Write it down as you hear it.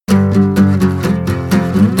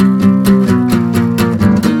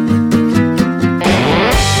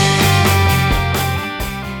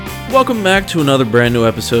welcome back to another brand new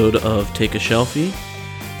episode of Take a Shelfie,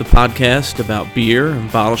 the podcast about beer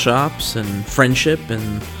and bottle shops and friendship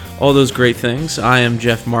and all those great things. I am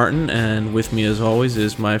Jeff Martin, and with me as always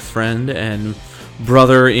is my friend and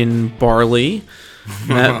brother in barley,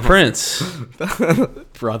 Matt Prince.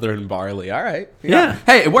 Brother in barley. All right. Yeah.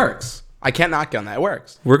 Hey, it works. I can't knock on that. It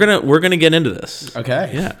works. We're gonna get into this. Okay.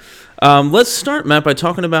 Yeah. Let's start, Matt, by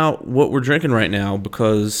talking about what we're drinking right now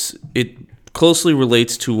because it closely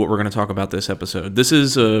relates to what we're going to talk about this episode. This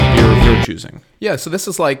is a beer of your choosing. Yeah, so this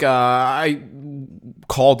is like, I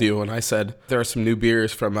called you and I said, there are some new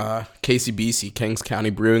beers from KCBC, Kings County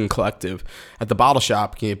Brewing Collective, at the bottle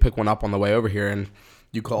shop. Can you pick one up on the way over here? And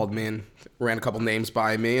you called me and ran a couple names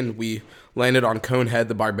by me, and we landed on Conehead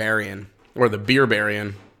the Barbarian, or the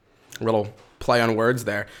Beerbarian. A little play on words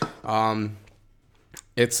there.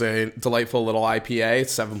 It's a delightful little IPA.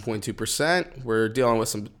 It's 7.2%. We're dealing with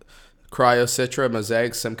some Cryo, Citra,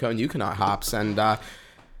 Mosaic, Simcoe, and Euconaut hops. And the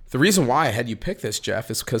reason why I had you pick this,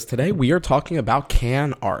 Jeff, is because today we are talking about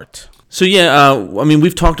can art. So,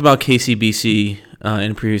 we've talked about KCBC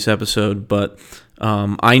in a previous episode, but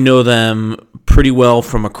I know them pretty well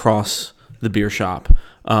from across the beer shop.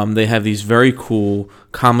 They have these very cool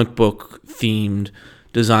comic book themed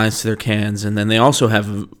designs to their cans, and then they also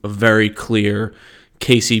have a very clear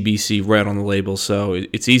KCBC right on the label, so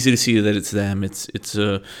it's easy to see that it's them. It's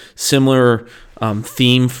a similar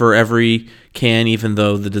theme for every can, even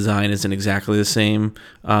though the design isn't exactly the same.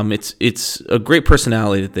 It's a great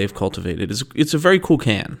personality that they've cultivated. It's a very cool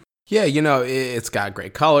can. Yeah, it's got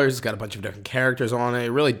great colors. It's got a bunch of different characters on it.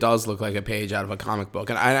 It really does look like a page out of a comic book.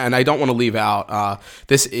 And I don't want to leave out,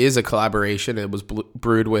 this is a collaboration. It was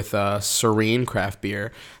brewed with Serene Craft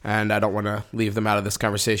Beer, and I don't want to leave them out of this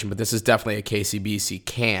conversation, but this is definitely a KCBC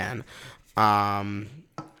can. The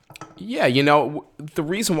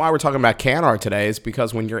reason why we're talking about can art today is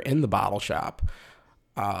because when you're in the bottle shop,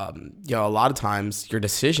 a lot of times your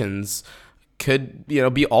decisions could,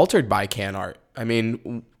 be altered by can art. I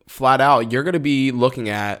mean, flat out, you're going to be looking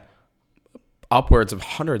at upwards of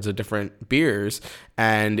hundreds of different beers,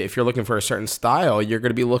 and if you're looking for a certain style, you're going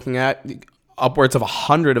to be looking at upwards of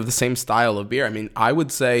 100 of the same style of beer. I mean, I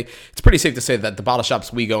would say it's pretty safe to say that the bottle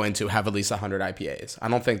shops we go into have at least 100 IPAs. I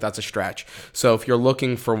don't think that's a stretch. So if you're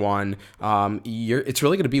looking for one, it's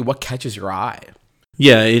really going to be what catches your eye.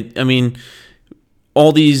 Yeah,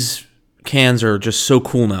 all these cans are just so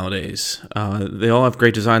cool nowadays. They all have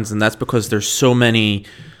great designs, and that's because there's so many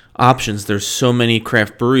options. There's so many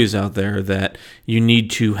craft breweries out there that you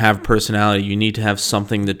need to have personality. You need to have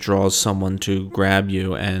something that draws someone to grab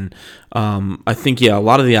you. And I think, a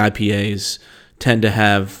lot of the IPAs tend to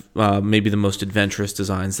have maybe the most adventurous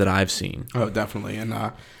designs that I've seen. Oh, definitely. And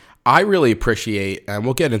I really appreciate, and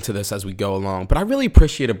we'll get into this as we go along, but I really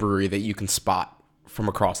appreciate a brewery that you can spot from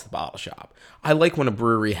across the bottle shop. I like when a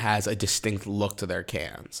brewery has a distinct look to their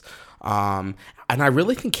cans. And I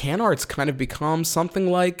really think can art's kind of become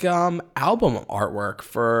something like album artwork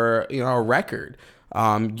for a record.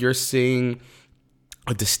 You're seeing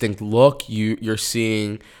a distinct look. You're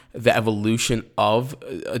seeing the evolution of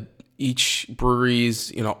each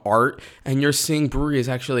brewery's art, and you're seeing breweries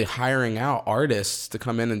actually hiring out artists to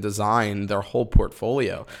come in and design their whole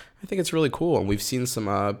portfolio. I think it's really cool, and we've seen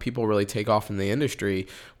some people really take off in the industry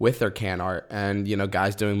with their can art, and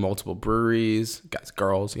guys doing multiple breweries, guys,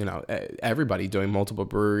 girls, everybody doing multiple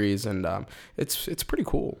breweries, and it's pretty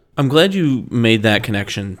cool. I'm glad you made that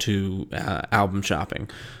connection to album shopping,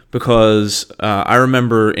 because I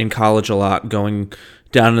remember in college a lot going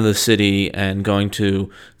down to the city and going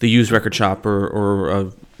to the used record shop or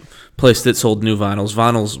a place that sold new vinyls.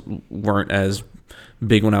 Vinyls weren't as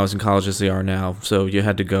big when I was in college as they are now, so you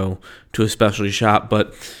had to go to a specialty shop,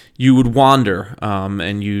 but you would wander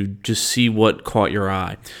and you just see what caught your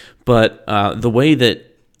eye. But the way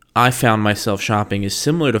that I found myself shopping is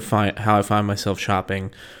similar to how I find myself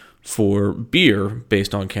shopping for beer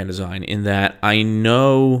based on can design, in that I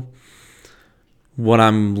know what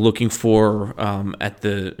I'm looking for at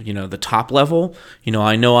the the top level.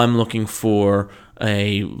 I know I'm looking for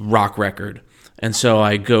a rock record, and so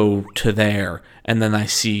I go to there, and then I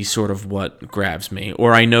see sort of what grabs me.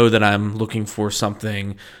 Or I know that I'm looking for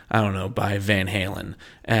something, I don't know, by Van Halen,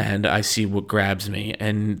 and I see what grabs me.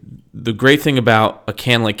 And the great thing about a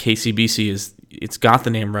can like KCBC is it's got the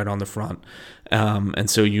name right on the front, and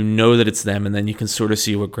so you know that it's them, and then you can sort of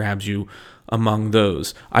see what grabs you among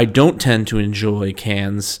those. I don't tend to enjoy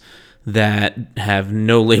cans that have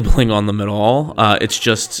no labeling on them at all. It's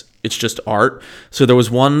just art. So there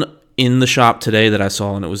was one in the shop today that I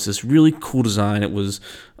saw, and it was this really cool design. It was,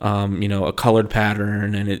 a colored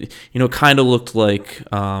pattern, and it, kind of looked like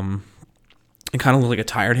it kind of looked like a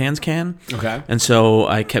Tired Hands can. Okay. And so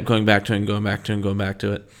I kept going back to it and going back to it and going back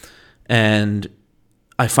to it. And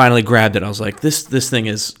I finally grabbed it. I was like, this thing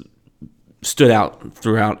is stood out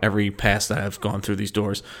throughout every pass that I've gone through these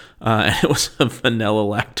doors. And it was a vanilla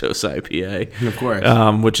lactose IPA. Of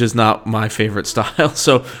course. Which is not my favorite style.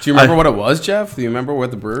 So do you remember what it was, Jeff? Do you remember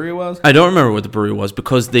what the brewery was? I don't remember what the brewery was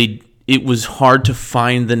because it was hard to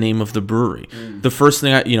find the name of the brewery. The first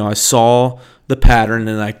thing I saw the pattern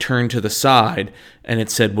and I turned to the side and it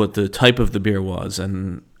said what the type of the beer was,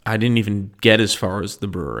 and I didn't even get as far as the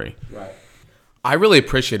brewery. Right. I really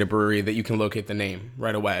appreciate a brewery that you can locate the name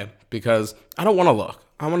right away because I don't want to look.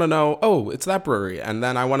 I want to know, oh, it's that brewery, and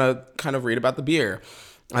then I want to kind of read about the beer.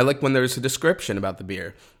 I like when there's a description about the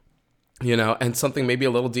beer, and something maybe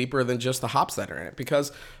a little deeper than just the hops that are in it.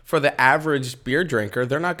 Because for the average beer drinker,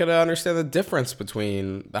 they're not going to understand the difference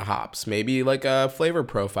between the hops. Maybe like a flavor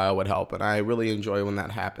profile would help, and I really enjoy when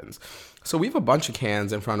that happens. So we have a bunch of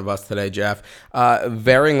cans in front of us today, Jeff.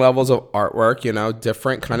 Varying levels of artwork,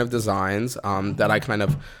 different kind of designs that I kind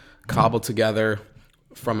of cobbled together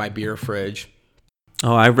from my beer fridge.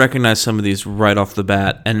 Oh, I recognize some of these right off the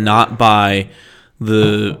bat, and not by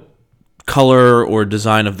the color or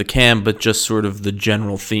design of the can, but just sort of the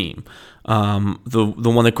general theme. The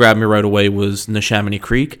one that grabbed me right away was Neshaminy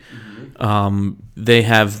Creek. They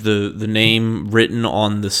have the name written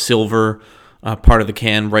on the silver part of the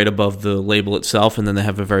can right above the label itself, and then they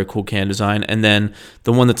have a very cool can design. And then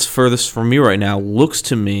the one that's furthest from me right now looks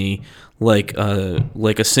to me like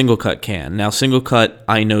a single cut can. Now, single cut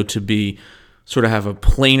I know to be sort of have a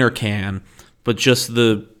plainer can, but just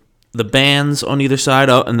the bands on either side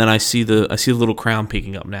up, and then I see the little crown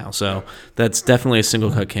peeking up now. So that's definitely a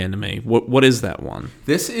single cut can to me. What is that one?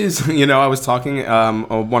 This is, I was talking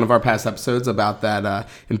on one of our past episodes about that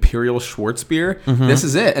Imperial Schwartz beer. Mm-hmm. This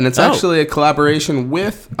is it, and it's actually a collaboration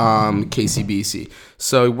with KCBC.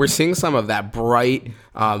 So we're seeing some of that bright,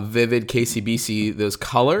 vivid KCBC, those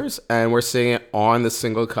colors, and we're seeing it on the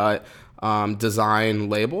single cut design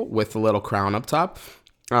label with the little crown up top.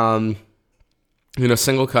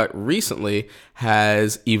 Single Cut recently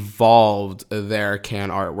has evolved their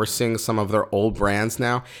can art. We're seeing some of their old brands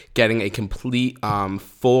now getting a complete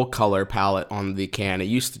full color palette on the can. It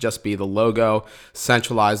used to just be the logo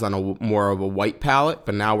centralized on more of a white palette,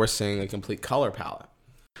 but now we're seeing a complete color palette.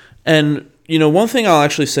 And, one thing I'll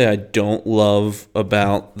actually say I don't love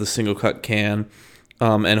about the Single Cut can,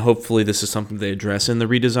 and hopefully this is something they address in the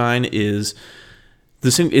redesign, is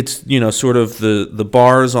it's sort of the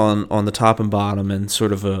bars on the top and bottom, and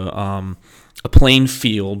sort of a plain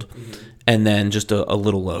field, and then just a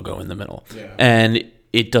little logo in the middle. Yeah. And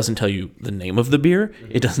it doesn't tell you the name of the beer.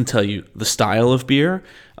 It doesn't tell you the style of beer.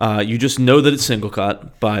 You just know that it's single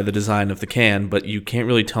cut by the design of the can, but you can't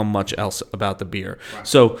really tell much else about the beer. Right.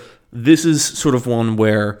 So this is sort of one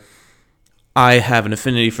where I have an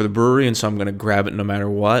affinity for the brewery, and so I'm going to grab it no matter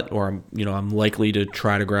what, or I'm likely to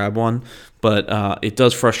try to grab one. But it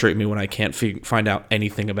does frustrate me when I can't find out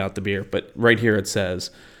anything about the beer. But right here it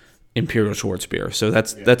says Imperial Schwartz beer, so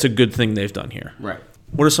that's a good thing they've done here. Right.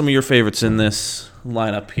 What are some of your favorites in this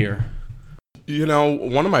lineup here?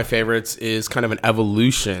 One of my favorites is kind of an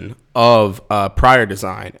evolution of prior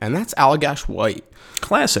design, and that's Allagash White.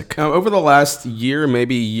 Classic. Over the last year,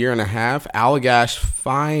 maybe year and a half, Allagash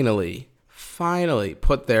finally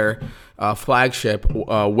put their flagship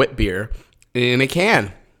wit beer in a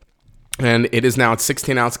can. And it is now at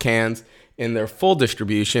 16-ounce cans in their full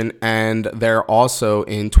distribution, and they're also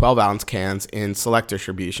in 12-ounce cans in select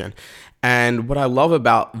distribution. And what I love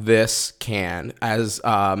about this can, as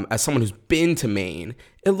someone who's been to Maine,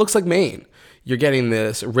 it looks like Maine. You're getting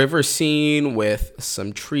this river scene with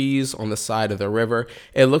some trees on the side of the river.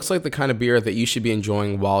 It looks like the kind of beer that you should be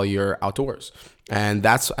enjoying while you're outdoors. And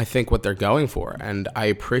that's, I think, what they're going for. And I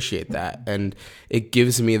appreciate that. And it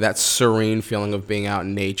gives me that serene feeling of being out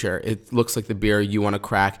in nature. It looks like the beer you want to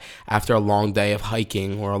crack after a long day of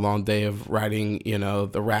hiking, or a long day of riding,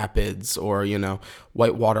 the rapids, or,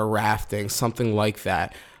 whitewater rafting, something like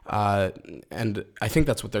that. And I think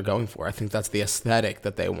that's what they're going for. I think that's the aesthetic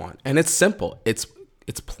that they want. And it's simple. It's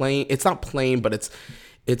plain. It's not plain, but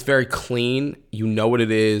it's very clean. You know what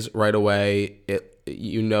it is right away.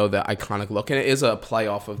 The iconic look, and it is a play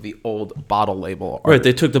off of the old bottle label art. Right,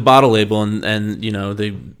 they took the bottle label and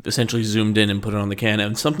they essentially zoomed in and put it on the can.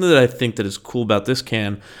 And something that I think that is cool about this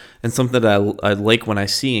can, and something that I like when I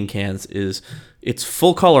see in cans, is it's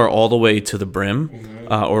full color all the way to the brim,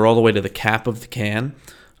 or all the way to the cap of the can.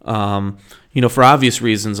 For obvious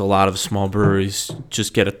reasons, a lot of small breweries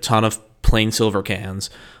just get a ton of plain silver cans,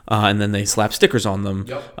 and then they slap stickers on them,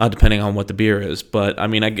 depending on what the beer is. But I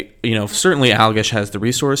mean, certainly Allagash has the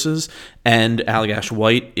resources, and Allagash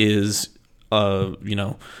White is,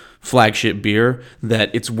 flagship beer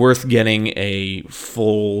that it's worth getting a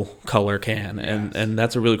full color can, and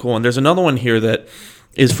that's a really cool one. There's another one here that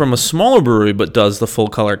is from a smaller brewery but does the full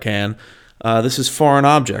color can. This is Foreign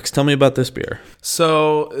Objects. Tell me about this beer.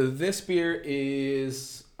 So this beer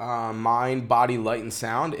is Mind, Body, Light, and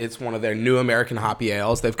Sound. It's one of their new American hoppy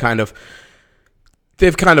ales. They've kind of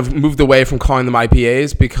moved away from calling them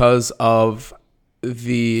IPAs because of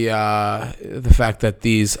the fact that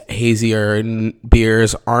these hazier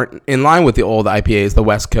beers aren't in line with the old IPAs, the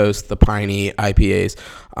West Coast, the piney IPAs.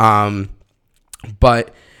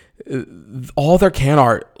 But all their can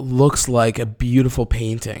art looks like a beautiful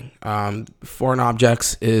painting. Foreign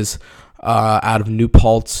Objects is out of New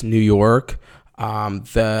Paltz, New York.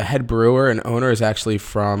 The head brewer and owner is actually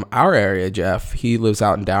from our area, Jeff. He lives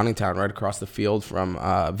out in Downingtown, right across the field from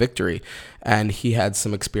Victory, and he had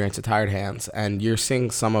some experience at Tired Hands. And you're seeing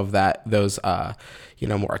some of those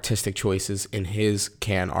more artistic choices in his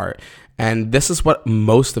can art. And this is what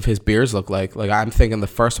most of his beers look like. Like, I'm thinking the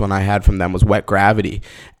first one I had from them was Wet Gravity,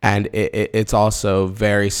 and it's also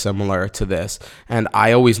very similar to this. And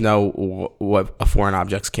I always know what a Foreign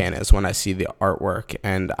Objects can is when I see the artwork,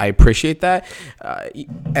 and I appreciate that.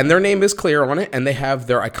 And their name is clear on it, and they have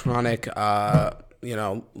their iconic,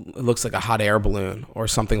 it looks like a hot air balloon or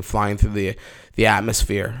something flying through the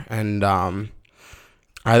atmosphere. And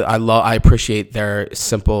I appreciate their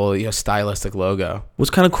simple, stylistic logo.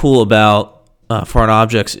 What's kind of cool about Foreign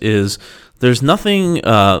Objects is there's nothing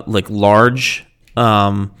like large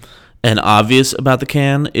and obvious about the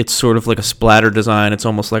can. It's sort of like a splatter design. It's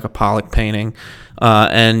almost like a Pollock painting,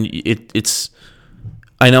 and it's.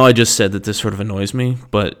 I know I just said that this sort of annoys me,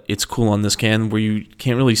 but it's cool on this can where you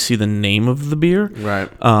can't really see the name of the beer. Right.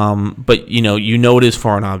 But you it is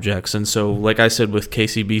Foreign Objects, and so like I said with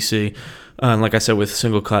KCBC. And like I said with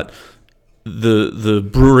Single Cut, the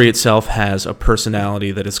brewery itself has a personality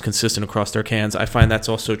that is consistent across their cans. I find that's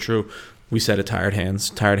also true. We said at Tired Hands.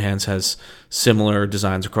 Tired Hands has similar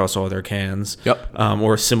designs across all their cans. Yep.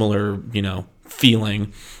 Or similar,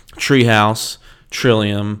 feeling. Treehouse,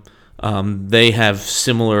 Trillium, they have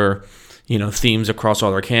similar, themes across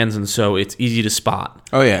all their cans, and so it's easy to spot.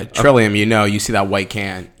 Oh yeah, Trillium. You see that white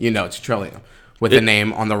can, it's Trillium with the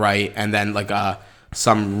name on the right, and then like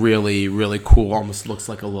some really, really cool, almost looks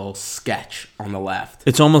like a little sketch on the left.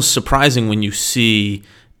 It's almost surprising when you see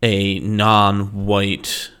a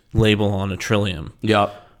non-white label on a Trillium.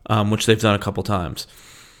 Yep. Which they've done a couple times.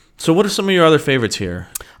 So what are some of your other favorites here?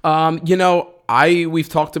 We've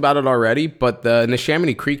talked about it already, but the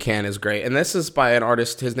Neshaminy Creek can is great. And this is by an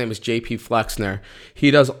artist, his name is JP Flexner.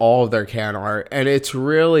 He does all of their can art, and it's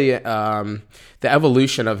really the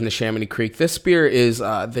evolution of Neshaminy Creek. This beer is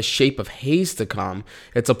the Shape of Haze to Come.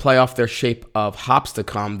 It's a play off their Shape of Hops to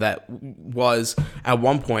Come that was, at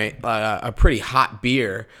one point, a pretty hot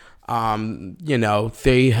beer.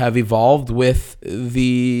 They have evolved with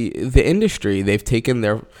the industry. They've taken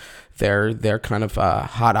their kind of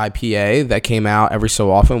hot IPA that came out every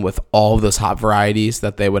so often with all of those hot varieties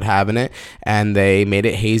that they would have in it, and they made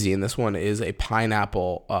it hazy. And this one is a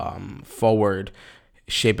pineapple forward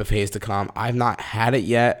Shape of Haze to Come. I've not had it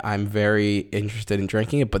yet. I'm very interested in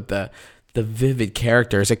drinking it, but the vivid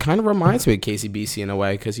characters, it kind of reminds me of KCBC in a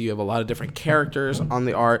way, because you have a lot of different characters on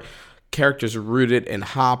the art. Characters rooted in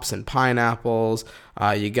hops and pineapples.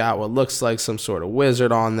 You got what looks like some sort of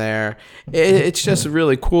wizard on there. It's just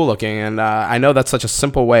really cool looking, and I know that's such a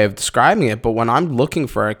simple way of describing it, but when I'm looking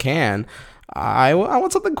for a can, I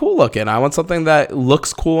want something cool looking. I want something that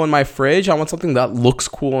looks cool in my fridge. I want something that looks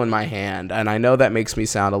cool in my hand, and I know that makes me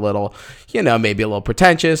sound a little, maybe a little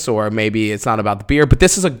pretentious, or maybe it's not about the beer, but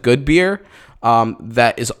this is a good beer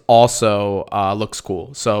that is also looks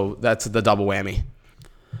cool. So that's the double whammy.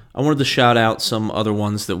 I wanted to shout out some other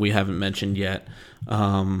ones that we haven't mentioned yet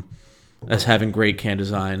as having great can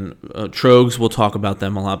design. Trogs, we'll talk about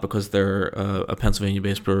them a lot because they're a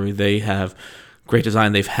Pennsylvania-based brewery. They have great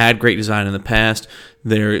design. They've had great design in the past.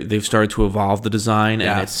 They've started to evolve the design,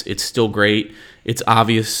 and it's still great. It's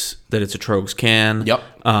obvious that it's a Trogs can. Yep.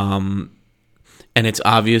 And it's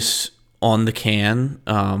obvious on the can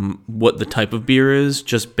what the type of beer is,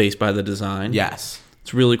 just based by the design. Yes.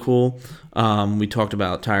 It's really cool. We talked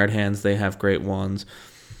about Tired Hands. They have great ones.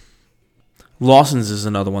 Lawson's is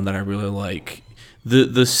another one that I really like.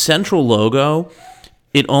 The central logo,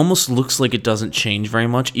 it almost looks like it doesn't change very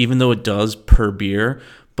much, even though it does per beer.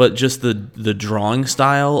 But just the drawing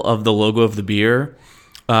style of the logo of the beer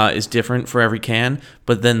is different for every can,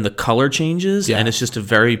 but then the color changes, and it's just a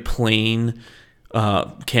very plain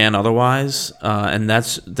can otherwise, and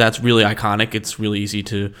that's really iconic. It's really easy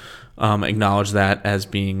to acknowledge that as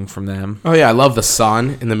being from them. Oh yeah, I love the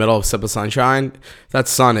sun in the middle of Sip of Sunshine. That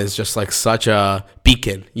sun is just like such a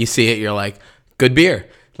beacon. You see it, you're like, good beer.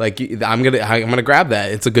 Like I'm gonna grab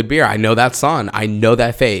that. It's a good beer. I know that sun. I know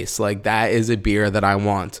that face. Like that is a beer that I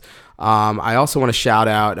want. I also want to shout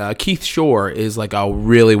out Keith Shore is like a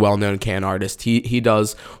really well-known can artist. He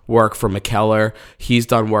does work for Mikkeller. He's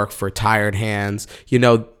done work for Tired Hands. You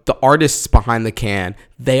know, the artists behind the can,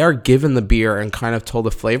 they are given the beer and kind of told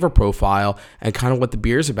the flavor profile and kind of what the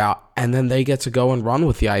beer's about, and then they get to go and run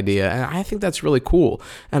with the idea. And I think that's really cool.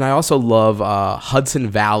 And I also love Hudson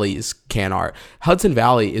Valley's can art. Hudson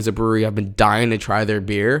Valley is a brewery I've been dying to try their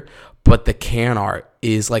beer, but the can art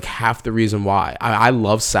is like half the reason why. I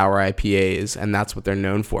love sour IPAs, and that's what they're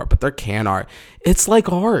known for. But their can art, it's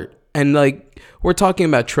like art. And like we're talking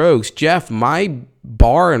about Trogs. Jeff, my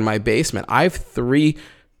bar in my basement, I have 3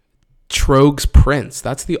 Trogs prints.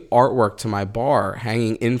 That's the artwork to my bar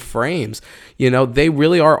hanging in frames. You know, they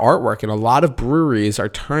really are artwork, and a lot of breweries are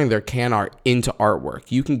turning their can art into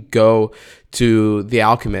artwork. You can go to The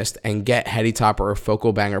Alchemist and get Heady Topper or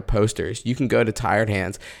Focal Banger posters. You can go to Tired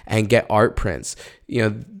Hands and get art prints. You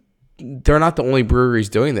know, they're not the only breweries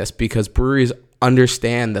doing this, because breweries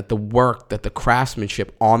understand that the work, that the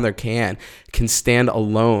craftsmanship on their can stand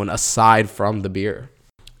alone aside from the beer.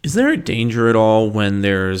 Is there a danger at all when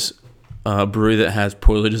there's a brewery that has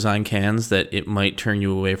poorly designed cans that it might turn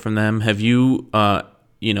you away from them? Have you, are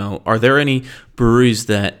there any breweries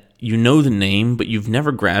that you know the name, but you've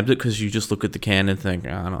never grabbed it because you just look at the can and think,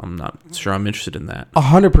 I'm not sure I'm interested in that?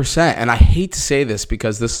 100%. And I hate to say this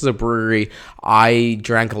because this is a brewery I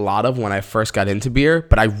drank a lot of when I first got into beer,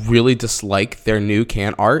 but I really dislike their new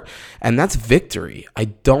can art, and that's Victory. I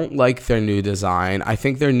don't like their new design. I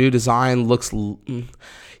think their new design looks,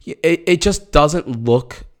 it just doesn't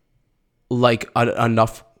look like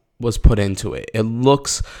enough was put into it. It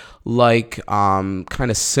looks like kind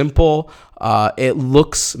of simple. It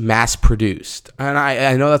looks mass produced, and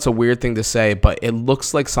I know that's a weird thing to say, but it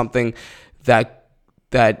looks like something that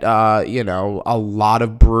a lot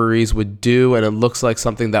of breweries would do, and it looks like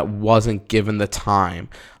something that wasn't given the time.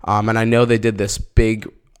 And I know they did this big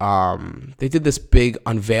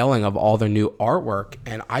unveiling of all their new artwork,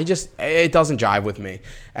 and it doesn't jive with me.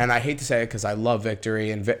 And I hate to say it because I love Victory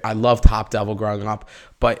and I love Top Devil growing up,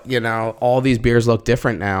 but all these beers look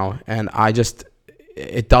different now, and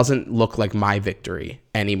it doesn't look like my Victory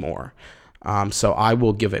anymore. So I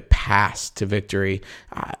will give it pass to Victory,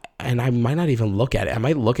 and I might not even look at it. I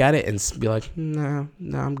might look at it and be like, no,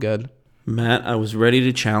 I'm good. Matt, I was ready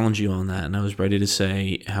to challenge you on that, and I was ready to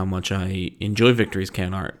say how much I enjoy Victory's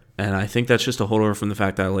can art. And I think that's just a holdover from the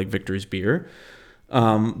fact that I like Victory's beer.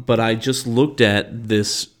 But I just looked at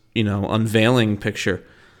this, unveiling picture.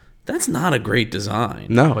 That's not a great design.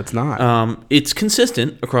 No, it's not. It's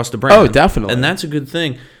consistent across the brand. Oh, definitely. And that's a good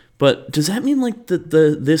thing. But does that mean like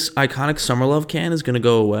this iconic Summer Love can is going to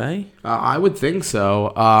go away? I would think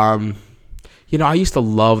so. I used to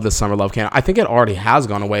love the Summer Love can. I think it already has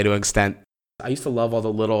gone away to an extent. I used to love all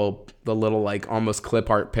the little like almost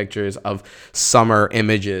clip art pictures of summer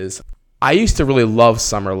images. I used to really love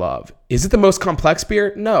Summer Love. Is it the most complex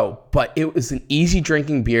beer? No, but it was an easy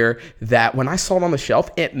drinking beer that when I saw it on the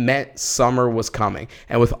shelf, it meant summer was coming.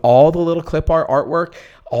 And with all the little clip art artwork,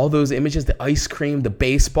 all those images, the ice cream, the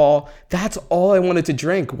baseball, that's all I wanted to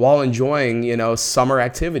drink while enjoying, summer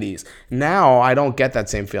activities. Now I don't get that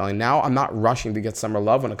same feeling. Now I'm not rushing to get Summer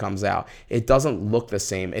Love when it comes out. It doesn't look the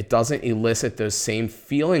same. It doesn't elicit those same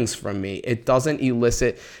feelings from me. It doesn't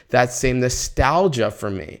elicit that same nostalgia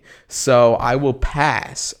from me. So I will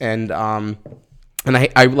pass. And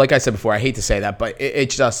I like I said before, I hate to say that, but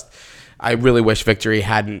it's just, I really wish Victory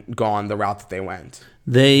hadn't gone the route that they went.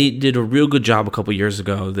 They did a real good job a couple years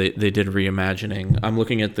ago. They did reimagining. I'm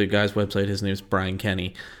looking at the guy's website. His name's Brian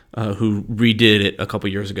Kenny, who redid it a couple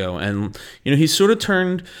years ago. And, he's sort of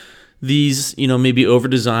turned these, maybe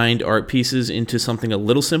over-designed art pieces into something a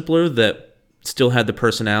little simpler that still had the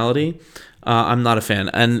personality. I'm not a fan.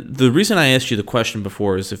 And the reason I asked you the question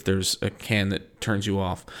before is if there's a can that turns you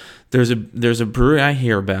off. There's a brewery I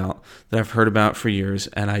hear about that I've heard about for years,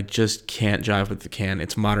 and I just can't jive with the can.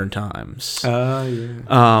 It's Modern Times. Oh,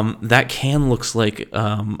 yeah. That can looks like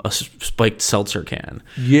a spiked seltzer can.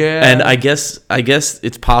 Yeah. And I guess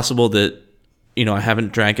it's possible that, I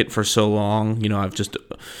haven't drank it for so long.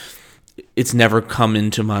 It's never come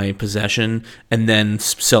into my possession, and then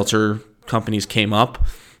seltzer companies came up.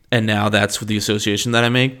 and now that's the association that I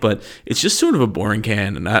make. But it's just sort of a boring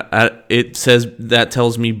can, and it says that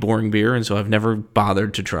tells me boring beer, and so I've never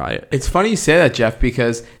bothered to try it. It's funny you say that, Jeff,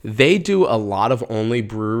 because they do a lot of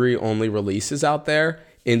brewery-only releases out there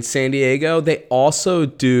in San Diego. They also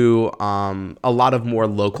do a lot of more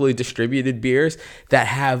locally distributed beers that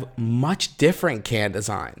have much different can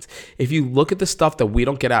designs. If you look at the stuff that we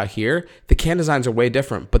don't get out here, the can designs are way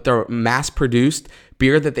different, but they're mass-produced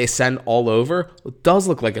beer that they send all over. It does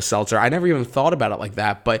look like a seltzer. I never even thought about it like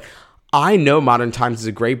that, but I know Modern Times is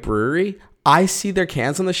a great brewery. I see their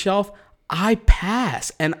cans on the shelf. I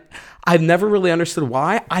pass, and I've never really understood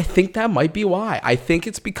why. I think that might be why. I think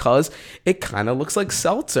it's because it kind of looks like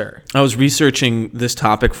seltzer. I was researching this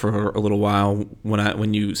topic for a little while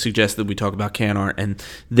when you suggested we talk about can art, and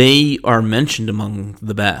they are mentioned among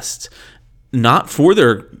the best, not for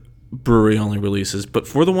their brewery-only releases, but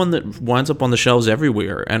for the one that winds up on the shelves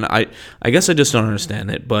everywhere. And I guess I just don't understand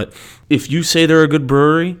it. But if you say they're a good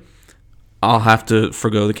brewery, I'll have to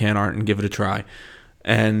forgo the can art and give it a try.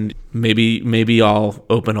 And maybe I'll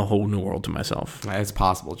open a whole new world to myself. It's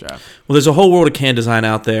possible, Jeff. Well, there's a whole world of can design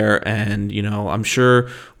out there, and I'm sure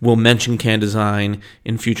we'll mention can design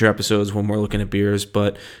in future episodes when we're looking at beers.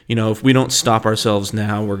 But if we don't stop ourselves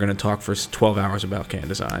now, we're going to talk for 12 hours about can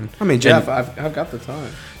design. I mean, Jeff, I've got the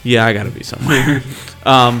time. Yeah, I got to be somewhere.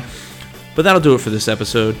 But that'll do it for this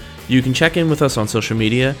episode. You can check in with us on social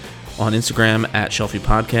media. On Instagram at Shelfie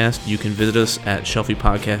Podcast. You can visit us at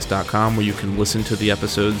shelfiepodcast.com, where you can listen to the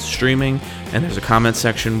episodes streaming, and there's a comment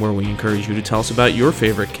section where we encourage you to tell us about your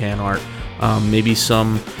favorite can art. Maybe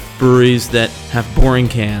some breweries that have boring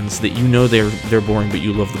cans that they're boring, but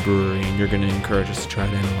you love the brewery and you're going to encourage us to try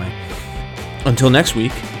it anyway. Until next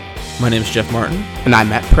week, my name is Jeff Martin. And I'm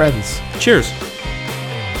Matt Prenz. Cheers.